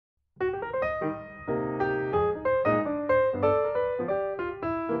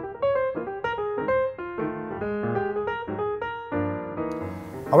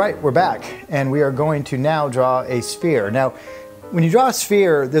All right, we're back, and we are going to now draw a sphere. Now, when you draw a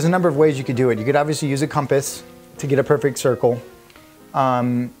sphere, there's a number of ways you could do it. You could obviously use a compass to get a perfect circle.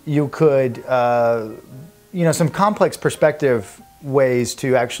 You could, some complex perspective ways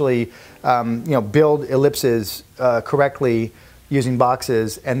to actually, build ellipses correctly using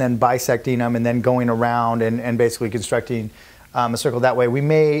boxes and then bisecting them and then going around and basically constructing a circle that way. We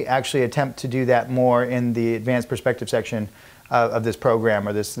may actually attempt to do that more in the advanced perspective section of this program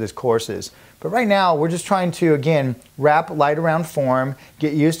or this courses. But right now we're just trying to, again, wrap light around form,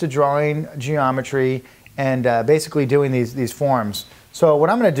 get used to drawing geometry, and basically doing these forms. So what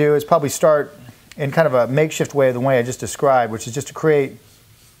I'm going to do is probably start in kind of a makeshift way, the way I just described, which is just to create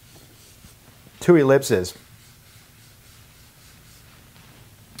two ellipses.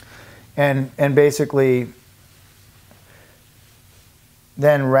 And basically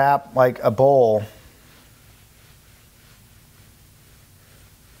then wrap like a bowl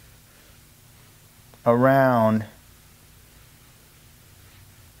around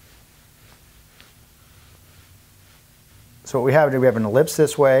so what we have an ellipse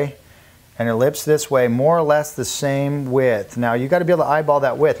this way, an ellipse this way, more or less the same width. Now you got to be able to eyeball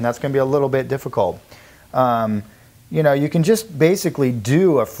that width, and that's going to be a little bit difficult. You can just basically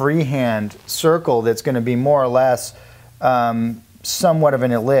do a freehand circle that's going to be more or less somewhat of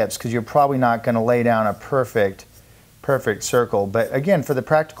an ellipse, because you're probably not going to lay down a perfect circle. But again, for the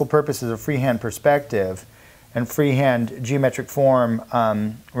practical purposes of freehand perspective and freehand geometric form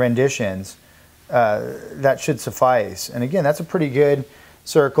renditions, that should suffice. And again, that's a pretty good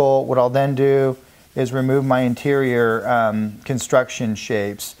circle. What I'll then do is remove my interior construction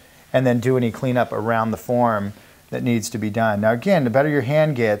shapes and then do any cleanup around the form that needs to be done. Now again, the better your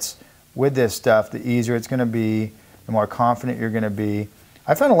hand gets with this stuff, the easier it's going to be, the more confident you're going to be.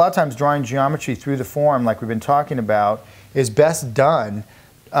 I find a lot of times drawing geometry through the form, like we've been talking about, is best done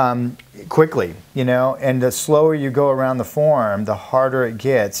quickly, and the slower you go around the form, the harder it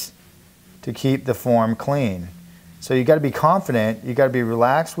gets to keep the form clean. So you got to be confident, you got to be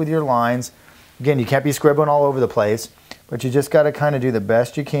relaxed with your lines. Again, you can't be scribbling all over the place, but you just got to kind of do the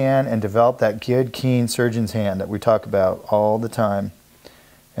best you can and develop that good, keen surgeon's hand that we talk about all the time.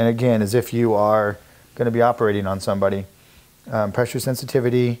 And again, as if you are going to be operating on somebody. Pressure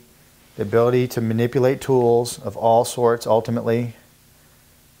sensitivity, the ability to manipulate tools of all sorts ultimately,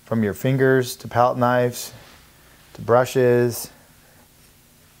 from your fingers to palette knives, to brushes,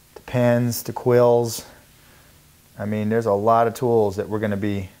 to pens, to quills. I mean, there's a lot of tools that we're going to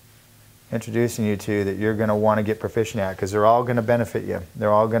be introducing you to that you're going to want to get proficient at, because they're all going to benefit you.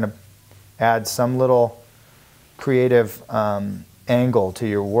 They're all going to add some little creative angle to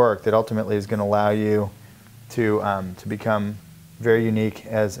your work that ultimately is going to allow you to become very unique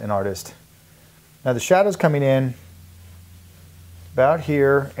as an artist. Now the shadow's coming in about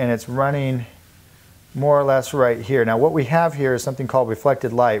here, and it's running more or less right here. Now what we have here is something called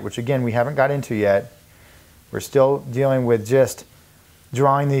reflected light, which again we haven't got into yet. We're still dealing with just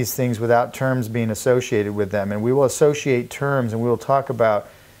drawing these things without terms being associated with them, and we will associate terms, and we will talk about,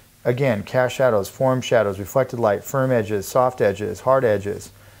 again, cast shadows, form shadows, reflected light, firm edges, soft edges, hard edges.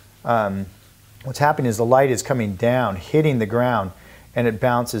 What's happening is the light is coming down, hitting the ground, and it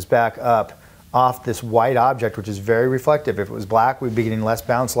bounces back up off this white object, which is very reflective. If it was black, we'd be getting less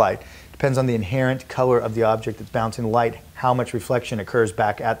bounce light. Depends on the inherent color of the object that's bouncing light, how much reflection occurs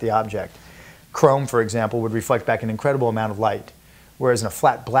back at the object. Chrome, for example, would reflect back an incredible amount of light, whereas in a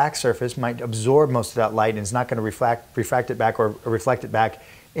flat black surface might absorb most of that light and is not going to refract it back or reflect it back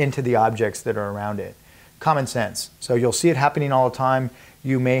into the objects that are around it. Common sense. So you'll see it happening all the time.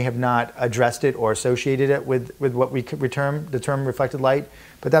 You may have not addressed it or associated it with what we could term the term reflected light,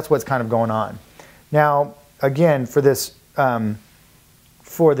 but that's what's kind of going on. Now, again, for this kind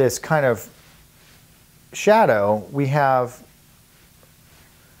of shadow, we have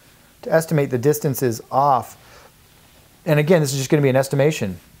to estimate the distances off. And again, this is just going to be an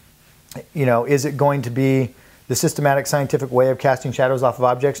estimation. Is it going to be the systematic scientific way of casting shadows off of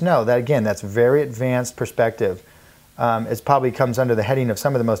objects? No, that's very advanced perspective. It probably comes under the heading of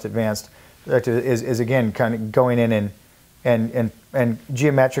some of the most advanced is again kind of going in and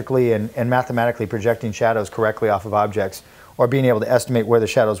geometrically and mathematically projecting shadows correctly off of objects, or being able to estimate where the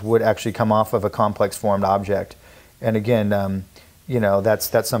shadows would actually come off of a complex formed object. And again,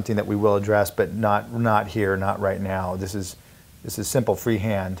 that's something that we will address, but not here, not right now. This is simple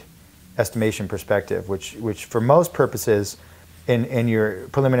freehand estimation perspective, which for most purposes, in your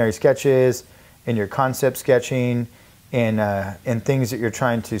preliminary sketches, in your concept sketching, in things that you're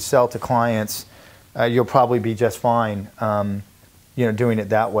trying to sell to clients, you'll probably be just fine, doing it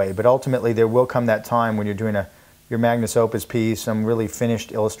that way. But ultimately, there will come that time when you're doing a your magnus opus piece, some really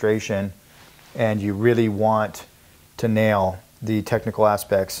finished illustration, and you really want to nail the technical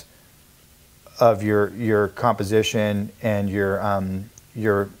aspects of your composition and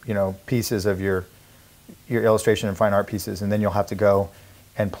your pieces of your illustration and fine art pieces, and then you'll have to go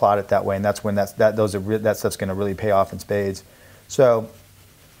and plot it that way, and that's when that stuff's going to really pay off in spades. So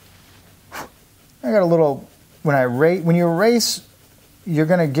I got a little, when you erase, you're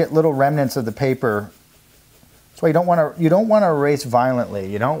going to get little remnants of the paper. That's why you don't want to erase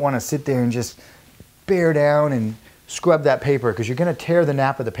violently. You don't want to sit there and just bear down and scrub that paper, because you're going to tear the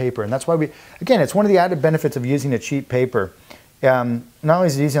nap of the paper. And that's why again, it's one of the added benefits of using a cheap paper. Not only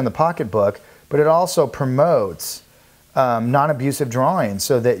is it easy on the pocketbook, but it also promotes non-abusive drawings,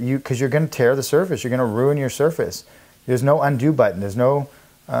 so that because you're going to tear the surface, you're going to ruin your surface. There's no undo button. There's no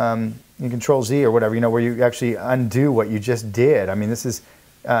you Control Z or whatever, where you actually undo what you just did. I mean, this is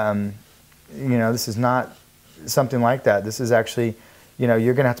this is not something like that. This is actually, you're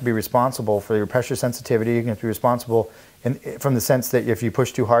going to have to be responsible for your pressure sensitivity. You're going to have to be responsible from the sense that if you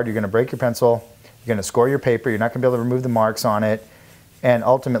push too hard, you're going to break your pencil. You're going to score your paper. You're not going to be able to remove the marks on it. And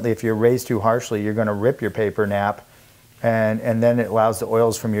ultimately, if you erase too harshly, you're going to rip your paper nap. And then it allows the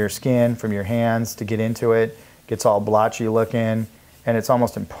oils from your skin, from your hands to get into it. Gets all blotchy looking. And it's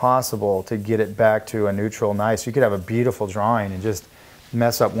almost impossible to get it back to a neutral, nice. You could have a beautiful drawing and just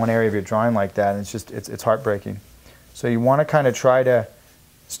mess up one area of your drawing like that. And it's heartbreaking. So you want to kind of try to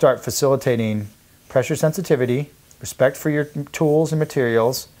start facilitating pressure sensitivity, respect for your tools and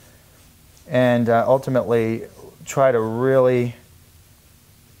materials, and ultimately try to really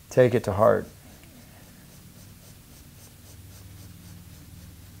take it to heart.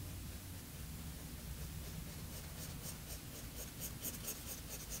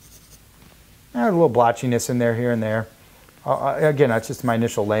 I have a little blotchiness in there here and there. Again, that's just my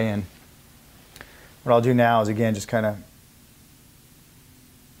initial lay-in. What I'll do now is, again, just kind of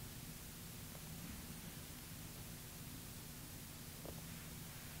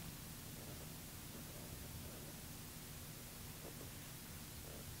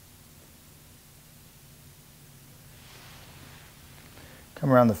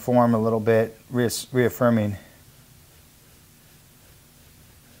come around the form a little bit, reaffirming.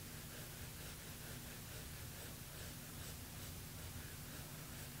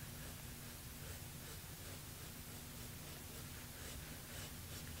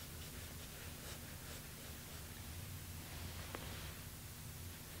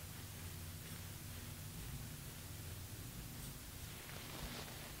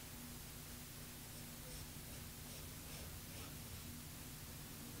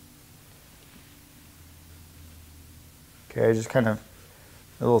 Okay, just kind of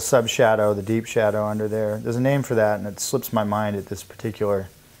a little sub-shadow, the deep shadow under there. There's a name for that, and it slips my mind at this particular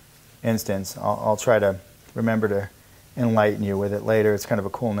instance. I'll try to remember to enlighten you with it later. It's kind of a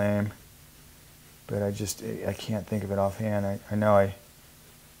cool name, but I can't think of it offhand. I know I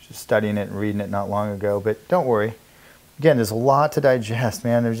was just studying it and reading it not long ago, but don't worry. Again, there's a lot to digest,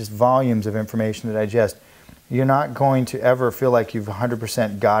 man. There's just volumes of information to digest. You're not going to ever feel like you've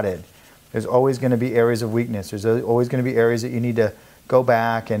 100% got it. There's always going to be areas of weakness. There's always going to be areas that you need to go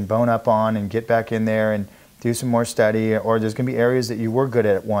back and bone up on and get back in there and do some more study. Or there's going to be areas that you were good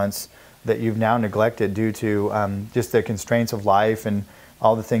at once that you've now neglected due to just the constraints of life and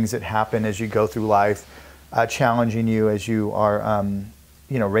all the things that happen as you go through life, challenging you as you are,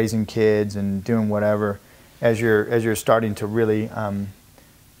 raising kids and doing whatever. As you're starting to really,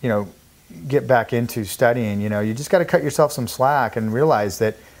 get back into studying, you just got to cut yourself some slack and realize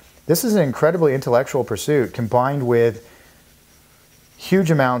that this is an incredibly intellectual pursuit combined with huge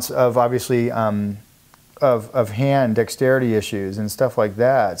amounts of, obviously, of hand dexterity issues and stuff like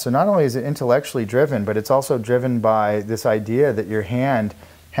that. So not only is it intellectually driven, but it's also driven by this idea that your hand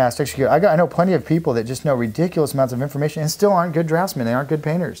has to execute. I know plenty of people that just know ridiculous amounts of information and still aren't good draftsmen. They aren't good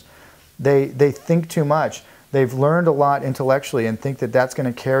painters. They think too much. They've learned a lot intellectually and think that that's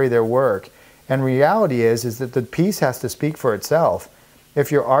going to carry their work. And reality is that the piece has to speak for itself. If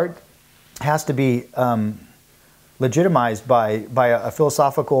your art has to be legitimized by a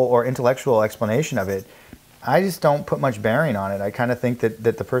philosophical or intellectual explanation of it, I just don't put much bearing on it. I kind of think that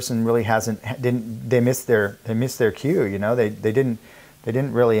the person really they missed their cue. They didn't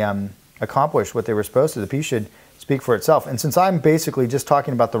really accomplish what they were supposed to. The piece should speak for itself. And since I'm basically just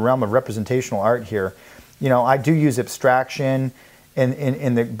talking about the realm of representational art here, I do use abstraction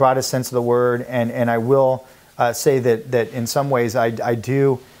in the broadest sense of the word, and I will say that in some ways I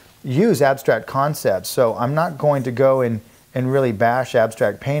do use abstract concepts. So I'm not going to go and really bash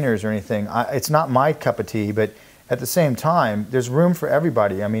abstract painters or anything. It's not my cup of tea, but at the same time, there's room for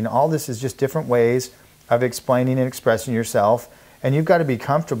everybody. I mean, all this is just different ways of explaining and expressing yourself, and you've got to be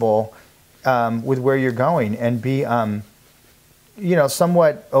comfortable with where you're going and be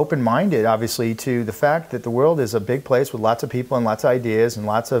somewhat open-minded, obviously, to the fact that the world is a big place with lots of people and lots of ideas and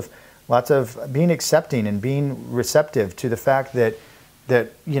lots of being accepting and being receptive to the fact that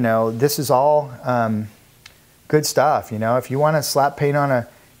this is all good stuff. If you want to slap paint on a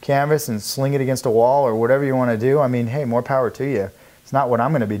canvas and sling it against a wall or whatever you want to do, I mean, hey, more power to you. It's not what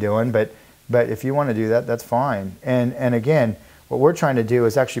I'm going to be doing, but if you want to do that, that's fine. And again, what we're trying to do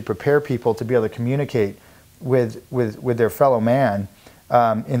is actually prepare people to be able to communicate with their fellow man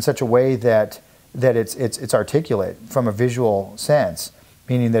in such a way that it's articulate from a visual sense,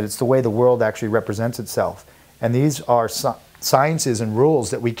 meaning that it's the way the world actually represents itself. And these are sciences and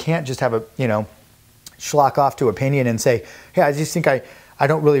rules that we can't just have a schlock off to opinion and say, hey, I just think I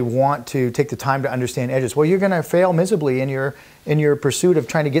don't really want to take the time to understand edges. Well, you're going to fail miserably in your pursuit of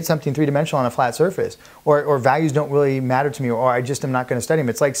trying to get something three-dimensional on a flat surface, or values don't really matter to me, or I just am not going to study them.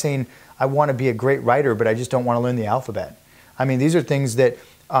 It's like saying I want to be a great writer, but I just don't want to learn the alphabet. I mean, these are things that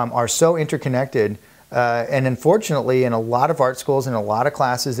are so interconnected, and unfortunately, in a lot of art schools and a lot of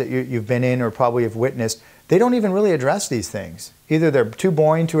classes that you've been in or probably have witnessed, they don't even really address these things. Either they're too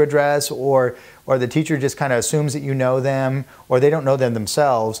boring to address, or the teacher just kind of assumes that you know them, or they don't know them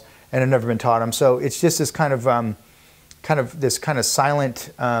themselves and have never been taught them. So it's just this kind of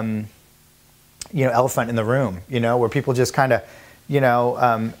silent, elephant in the room, where people just kind of,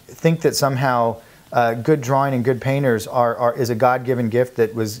 think that somehow good drawing and good painters is a God-given gift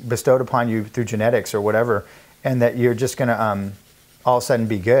that was bestowed upon you through genetics or whatever, and that you're just going to all of a sudden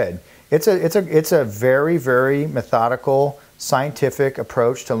be good. It's a very, very methodical, scientific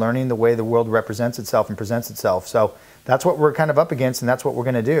approach to learning the way the world represents itself and presents itself. So that's what we're kind of up against, and that's what we're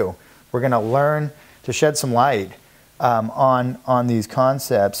going to do. We're going to learn to shed some light on these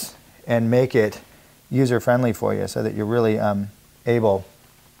concepts and make it user-friendly for you, so that you're really able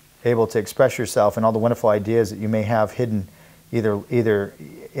to express yourself and all the wonderful ideas that you may have hidden either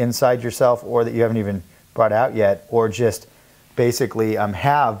inside yourself, or that you haven't even brought out yet, or just basically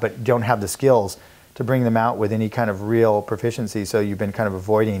have but don't have the skills to bring them out with any kind of real proficiency. So you've been kind of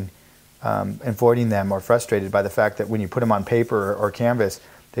avoiding them, or frustrated by the fact that when you put them on paper or canvas,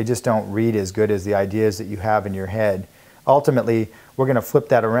 they just don't read as good as the ideas that you have in your head. Ultimately, we're going to flip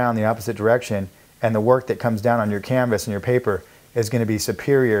that around the opposite direction, and the work that comes down on your canvas and your paper is going to be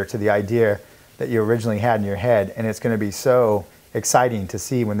superior to the idea that you originally had in your head. And it's going to be so exciting to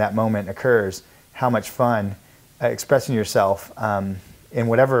see when that moment occurs, how much fun expressing yourself in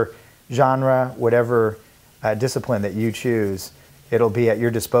whatever genre, whatever discipline that you choose. It'll be at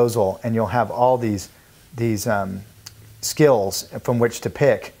your disposal, and you'll have all these skills from which to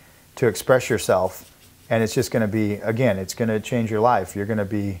pick to express yourself. And it's just going to be, again, it's going to change your life. You're going to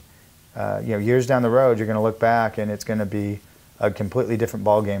be, years down the road, you're going to look back, and it's going to be a completely different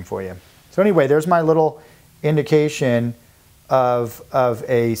ball game for you. So anyway, there's my little indication of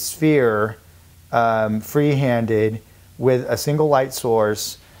a sphere free-handed with a single light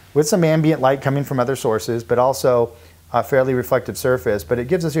source, with some ambient light coming from other sources, but also a fairly reflective surface. But it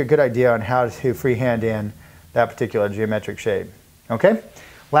gives us a good idea on how to freehand in that particular geometric shape. Okay?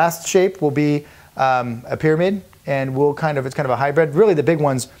 Last shape will be a pyramid, and it's kind of a hybrid. Really, the big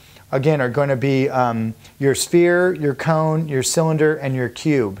ones, again, are going to be your sphere, your cone, your cylinder, and your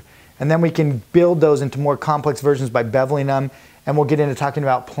cube. And then we can build those into more complex versions by beveling them, and we'll get into talking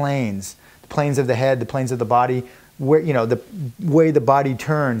about planes, the planes of the head, the planes of the body, where, the way the body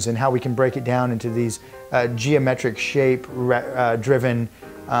turns, and how we can break it down into these geometric shape driven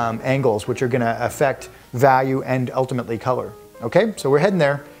angles, which are going to affect value and ultimately color. Okay, so we're heading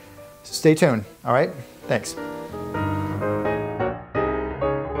there. Stay tuned. All right, thanks.